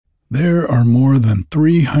There are more than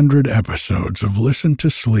 300 episodes of Listen to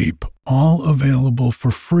Sleep, all available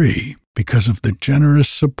for free because of the generous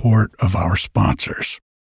support of our sponsors.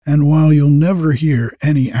 And while you'll never hear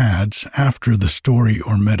any ads after the story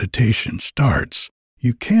or meditation starts,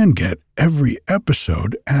 you can get every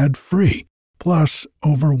episode ad-free, plus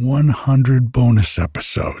over 100 bonus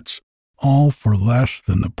episodes, all for less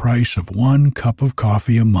than the price of one cup of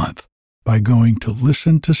coffee a month by going to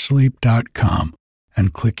listentosleep.com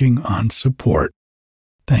and clicking on support.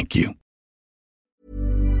 Thank you.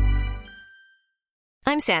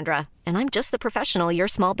 I'm Sandra, and I'm just the professional your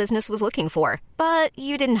small business was looking for. But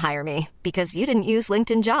you didn't hire me because you didn't use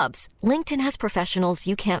LinkedIn Jobs. LinkedIn has professionals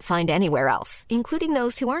you can't find anywhere else, including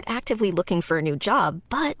those who aren't actively looking for a new job,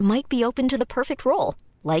 but might be open to the perfect role,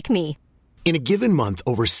 like me. In a given month,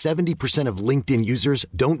 over 70% of LinkedIn users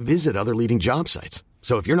don't visit other leading job sites.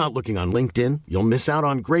 So if you're not looking on LinkedIn, you'll miss out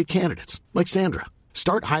on great candidates like Sandra.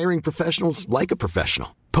 Start hiring professionals like a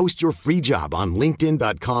professional. Post your free job on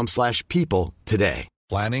linkedin.com/people today.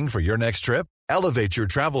 Planning for your next trip? Elevate your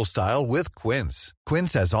travel style with Quince.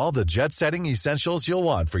 Quince has all the jet-setting essentials you'll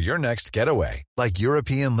want for your next getaway, like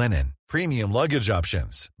European linen, premium luggage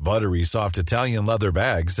options, buttery soft Italian leather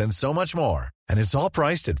bags, and so much more. And it's all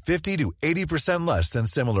priced at 50 to 80% less than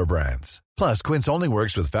similar brands. Plus, Quince only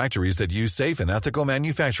works with factories that use safe and ethical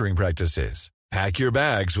manufacturing practices. Pack your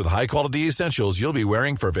bags with high-quality essentials you'll be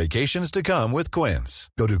wearing for vacations to come with Quince.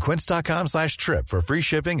 Go to quince.com/trip for free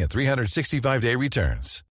shipping and 365-day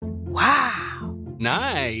returns. Wow.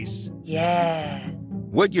 Nice. Yeah.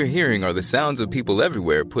 What you're hearing are the sounds of people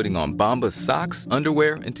everywhere putting on Bombas socks,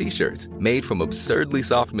 underwear, and T-shirts made from absurdly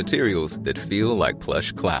soft materials that feel like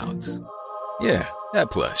plush clouds. Yeah, that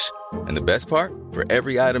plush. And the best part? For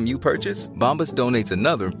every item you purchase, Bombas donates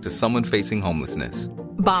another to someone facing homelessness.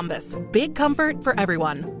 Bombas. Big comfort for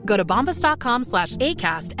everyone. Go to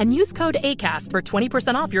bombas.com/ACAST and use code ACAST for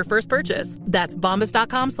 20% off your first purchase. That's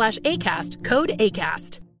bombas.com/ACAST. Code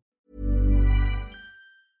ACAST.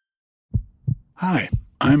 Hi,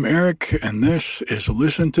 I'm Eric, and this is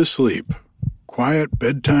Listen to Sleep. Quiet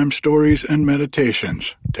bedtime stories and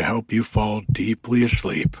meditations to help you fall deeply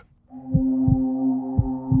asleep.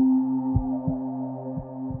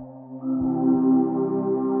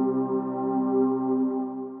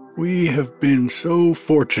 We have been so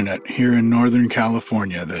fortunate here in Northern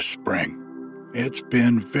California this spring. It's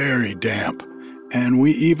been very damp, and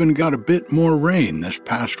we even got a bit more rain this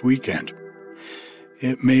past weekend.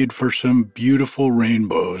 It made for some beautiful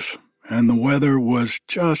rainbows, and the weather was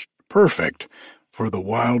just perfect for the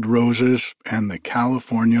wild roses and the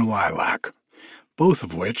California lilac, both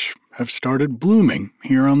of which have started blooming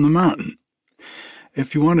here on the mountain.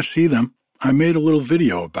 If you want to see them, I made a little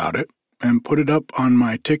video about it and put it up on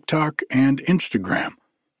my TikTok and Instagram.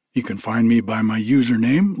 You can find me by my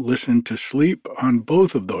username, Listen to Sleep, on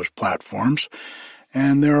both of those platforms,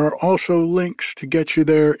 and there are also links to get you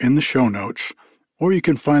there in the show notes, or you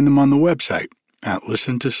can find them on the website at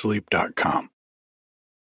listentosleep.com.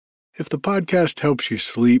 If the podcast helps you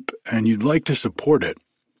sleep and you'd like to support it,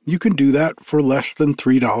 you can do that for less than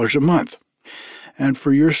 $3 a month. And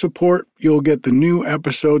for your support, you'll get the new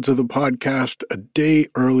episodes of the podcast a day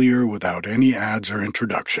earlier without any ads or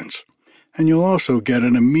introductions. And you'll also get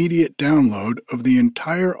an immediate download of the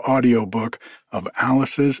entire audiobook of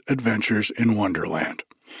Alice's Adventures in Wonderland.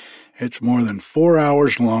 It's more than 4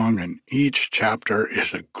 hours long, and each chapter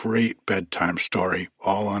is a great bedtime story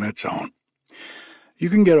all on its own. You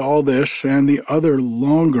can get all this and the other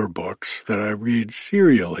longer books that I read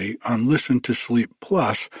serially on Listen to Sleep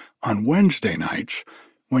Plus on Wednesday nights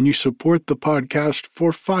when you support the podcast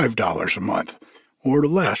for $5 a month, or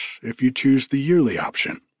less if you choose the yearly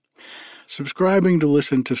option. Subscribing to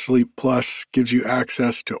Listen to Sleep Plus gives you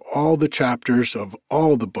access to all the chapters of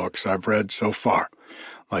all the books I've read so far,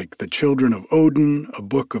 like The Children of Odin, A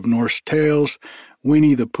Book of Norse Tales,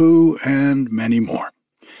 Winnie the Pooh, and many more.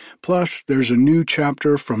 Plus, there's a new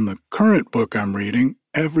chapter from the current book I'm reading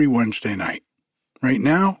every Wednesday night. Right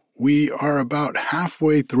now, we are about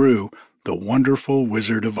halfway through The Wonderful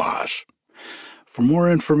Wizard of Oz. For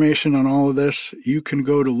more information on all of this, you can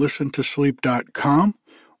go to listentosleep.com,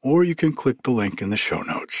 or you can click the link in the show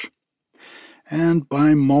notes. And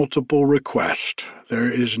by multiple request,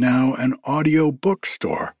 there is now an audio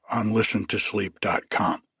bookstore on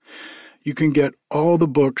listentosleep.com. You can get all the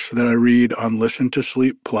books that I read on Listen to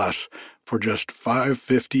Sleep Plus for just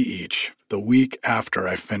 $5.50 each the week after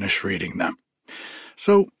I finish reading them.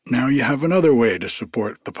 So now you have another way to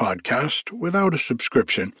support the podcast without a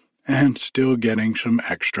subscription and still getting some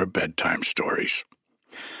extra bedtime stories.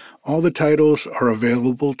 All the titles are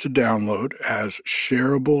available to download as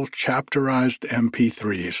shareable chapterized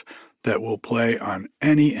MP3s that will play on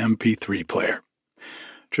any MP3 player.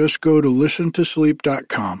 Just go to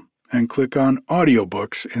listentosleep.com and click on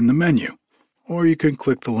Audiobooks in the menu, or you can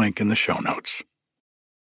click the link in the show notes.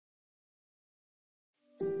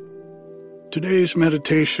 Today's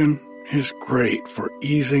meditation is great for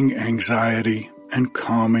easing anxiety and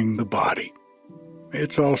calming the body.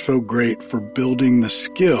 It's also great for building the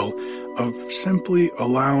skill of simply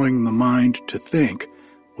allowing the mind to think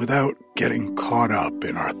without getting caught up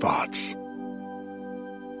in our thoughts.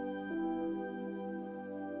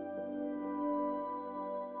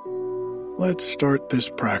 Let's start this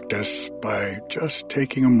practice by just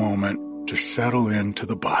taking a moment to settle into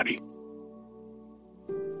the body.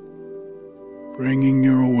 Bringing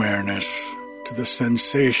your awareness to the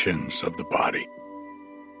sensations of the body.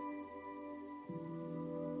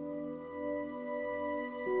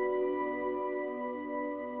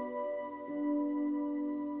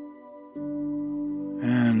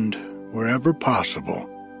 And wherever possible,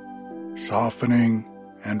 softening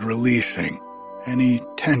and releasing any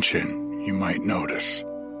tension you might notice.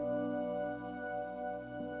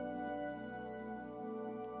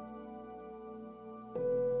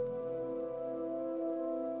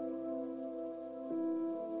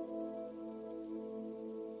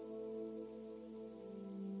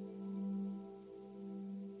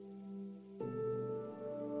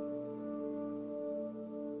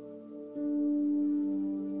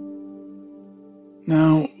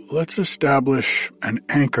 Now, let's establish an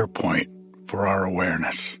anchor point for our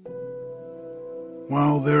awareness.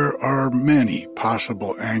 While there are many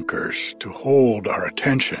possible anchors to hold our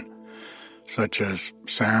attention, such as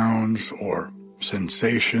sounds or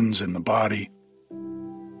sensations in the body,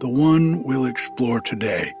 the one we'll explore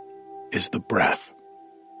today is the breath.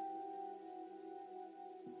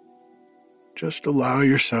 Just allow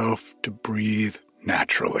yourself to breathe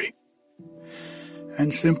naturally,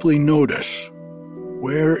 and simply notice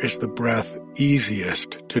where is the breath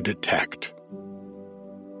easiest to detect.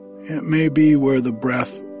 It may be where the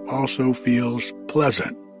breath also feels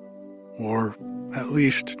pleasant, or at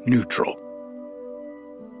least neutral.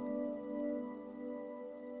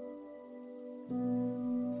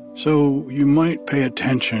 So you might pay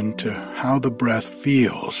attention to how the breath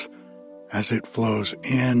feels as it flows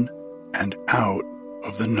in and out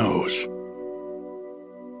of the nose,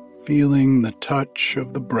 feeling the touch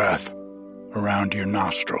of the breath around your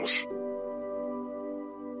nostrils.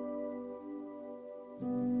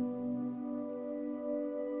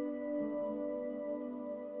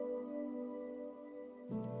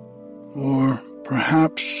 Or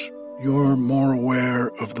perhaps you're more aware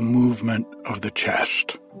of the movement of the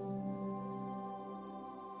chest,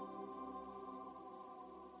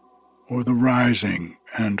 or the rising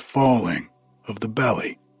and falling of the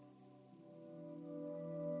belly.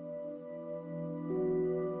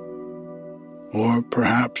 Or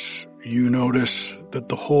perhaps you notice that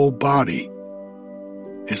the whole body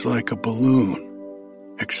is like a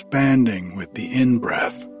balloon, expanding with the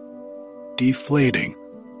in-breath, deflating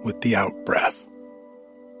with the out-breath.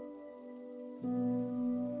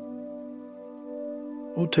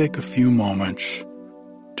 We'll take a few moments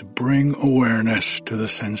to bring awareness to the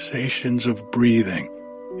sensations of breathing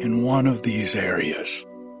in one of these areas.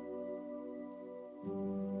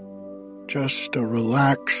 Just a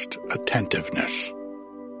relaxed attentiveness.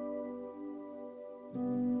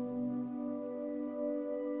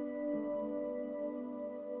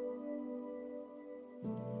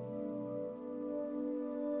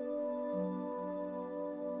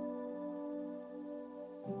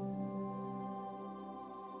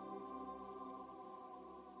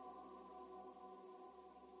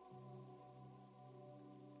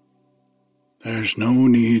 There's no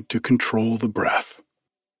need to control the breath.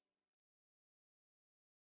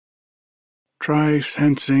 Try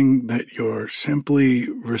sensing that you're simply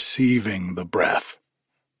receiving the breath,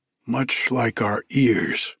 much like our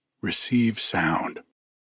ears receive sound.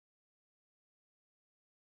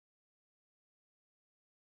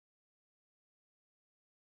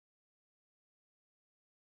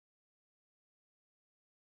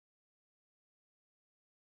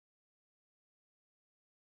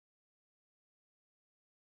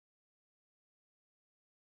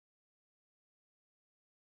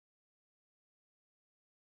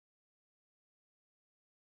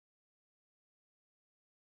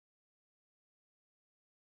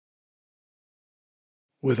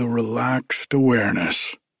 With a relaxed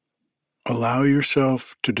awareness, allow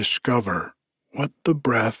yourself to discover what the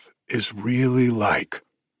breath is really like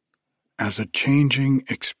as a changing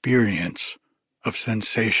experience of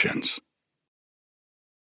sensations.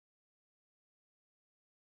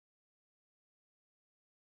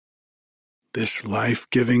 this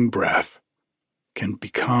life-giving breath can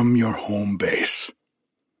become your home base,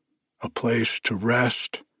 a place to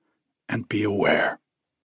rest and be aware.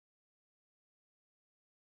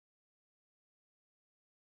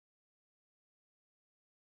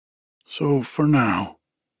 So for now,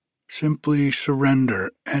 simply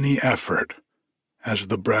surrender any effort as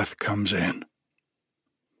the breath comes in.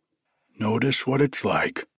 Notice what it's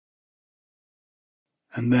like,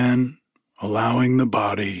 and then allowing the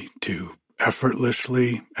body to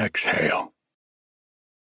effortlessly exhale.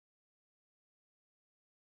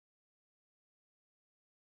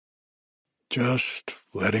 Just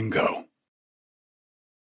letting go.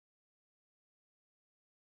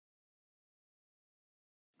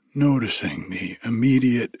 Noticing the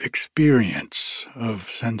immediate experience of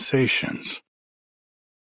sensations.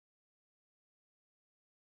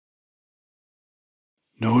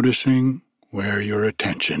 Noticing where your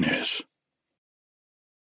attention is.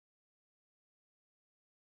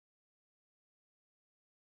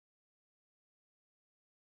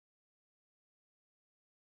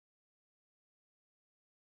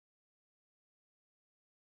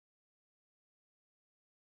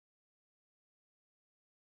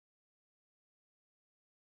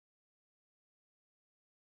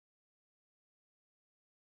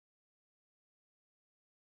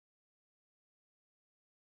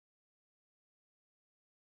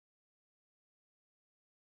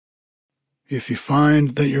 If you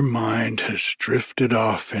find that your mind has drifted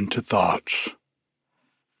off into thoughts,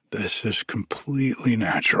 this is completely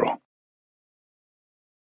natural.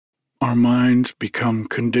 Our minds become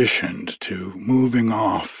conditioned to moving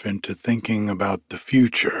off into thinking about the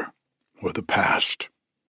future or the past.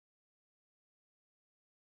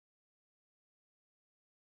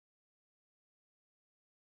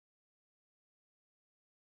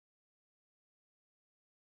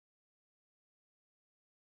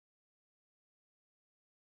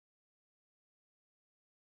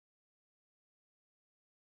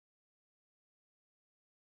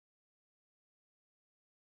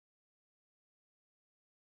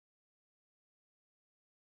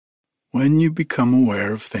 When you become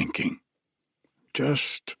aware of thinking,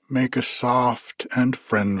 just make a soft and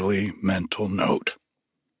friendly mental note,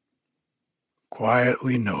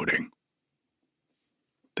 quietly noting,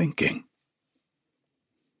 thinking,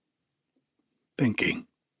 thinking,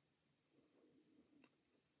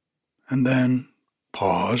 and then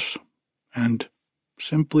pause and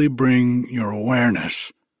simply bring your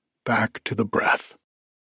awareness back to the breath.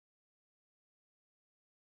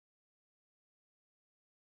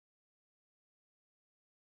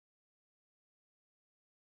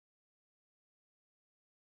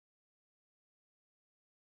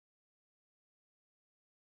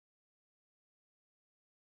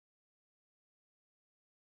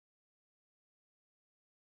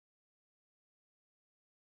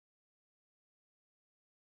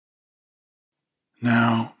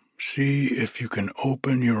 Now, see if you can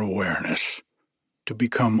open your awareness to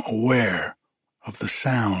become aware of the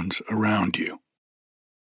sounds around you.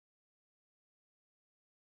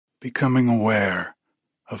 Becoming aware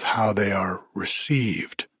of how they are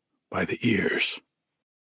received by the ears.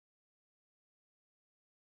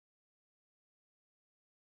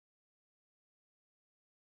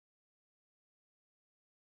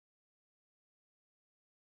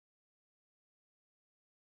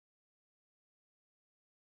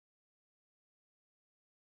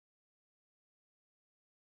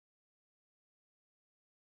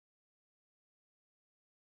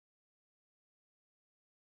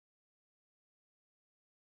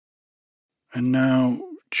 And now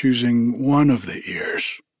choosing one of the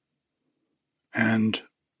ears and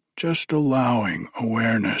just allowing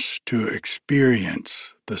awareness to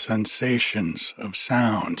experience the sensations of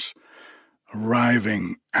sounds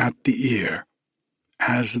arriving at the ear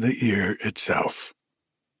as the ear itself.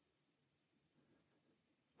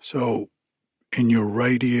 So, in your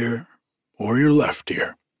right ear or your left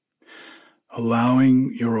ear,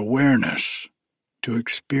 allowing your awareness to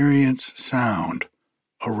experience sound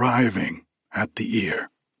arriving at the ear.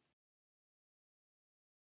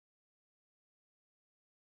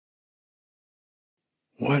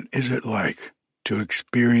 What is it like to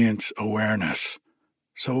experience awareness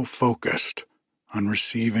so focused on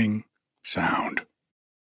receiving sound?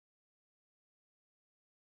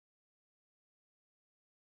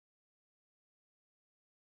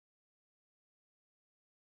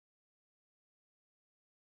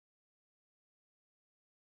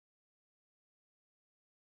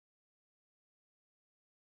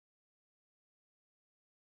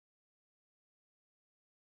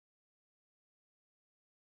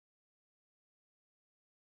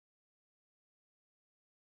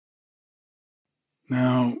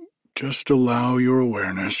 Now, just allow your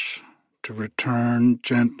awareness to return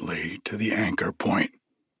gently to the anchor point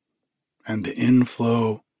and the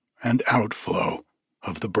inflow and outflow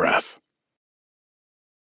of the breath.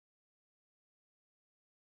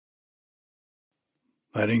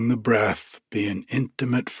 Letting the breath be an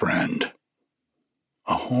intimate friend,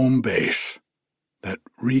 a home base that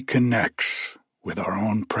reconnects with our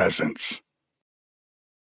own presence.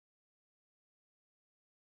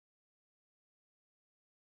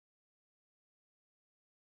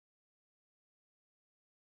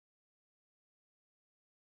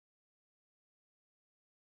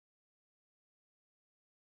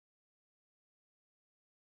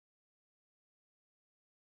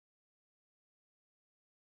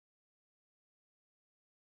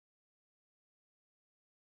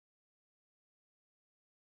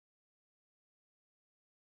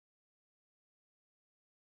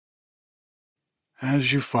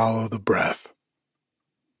 As you follow the breath,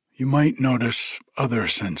 you might notice other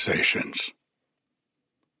sensations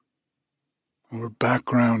or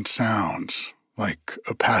background sounds like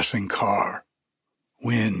a passing car,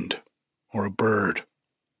 wind, or a bird.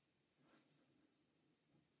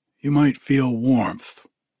 You might feel warmth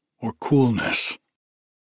or coolness.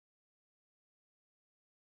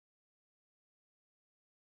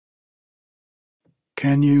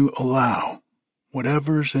 Can you allow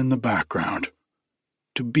whatever's in the background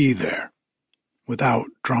to be there without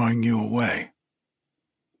drawing you away?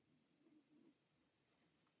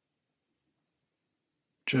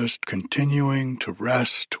 Just continuing to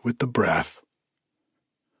rest with the breath,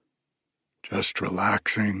 just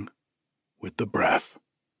relaxing with the breath.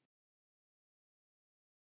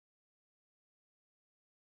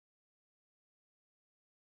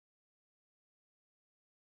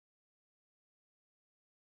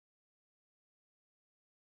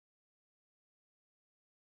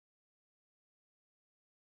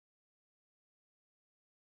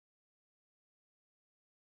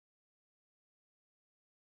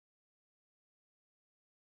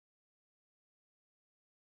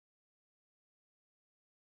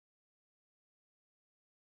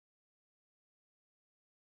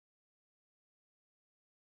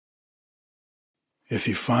 If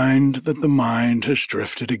you find that the mind has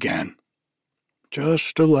drifted again,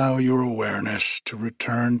 just allow your awareness to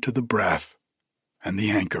return to the breath and the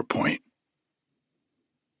anchor point.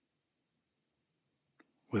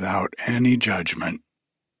 Without any judgment,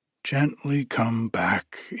 gently come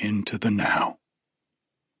back into the now.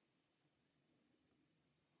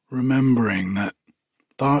 Remembering that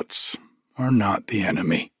thoughts are not the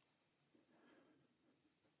enemy.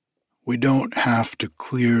 We don't have to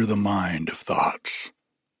clear the mind of thoughts.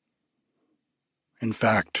 In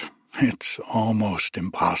fact, it's almost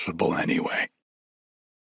impossible anyway.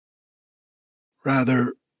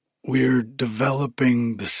 Rather, we're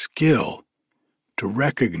developing the skill to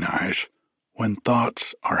recognize when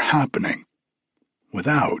thoughts are happening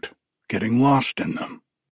without getting lost in them.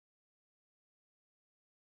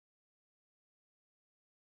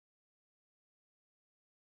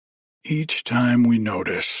 Each time we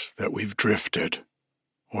notice that we've drifted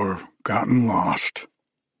or gotten lost,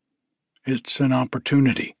 it's an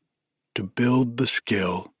opportunity to build the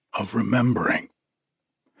skill of remembering,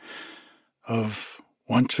 of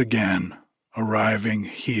once again arriving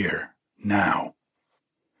here now,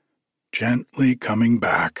 gently coming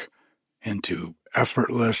back into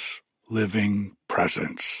effortless living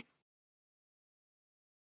presence.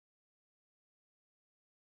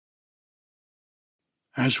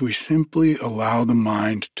 As we simply allow the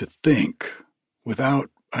mind to think without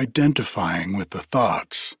identifying with the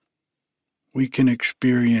thoughts, we can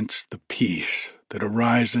experience the peace that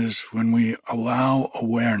arises when we allow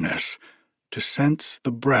awareness to sense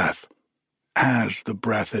the breath as the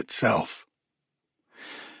breath itself.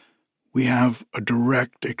 We have a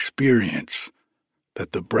direct experience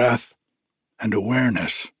that the breath and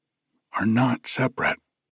awareness are not separate.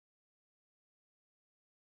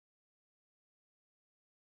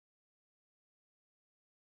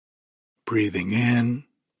 Breathing in,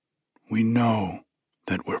 we know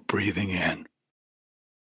that we're breathing in.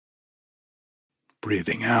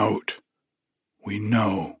 Breathing out, we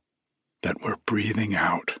know that we're breathing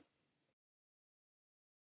out.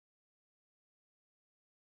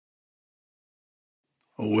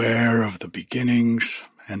 Aware of the beginnings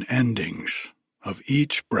and endings of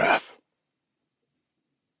each breath,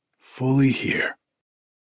 fully here,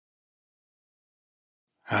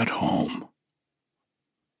 at home,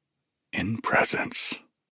 in presence.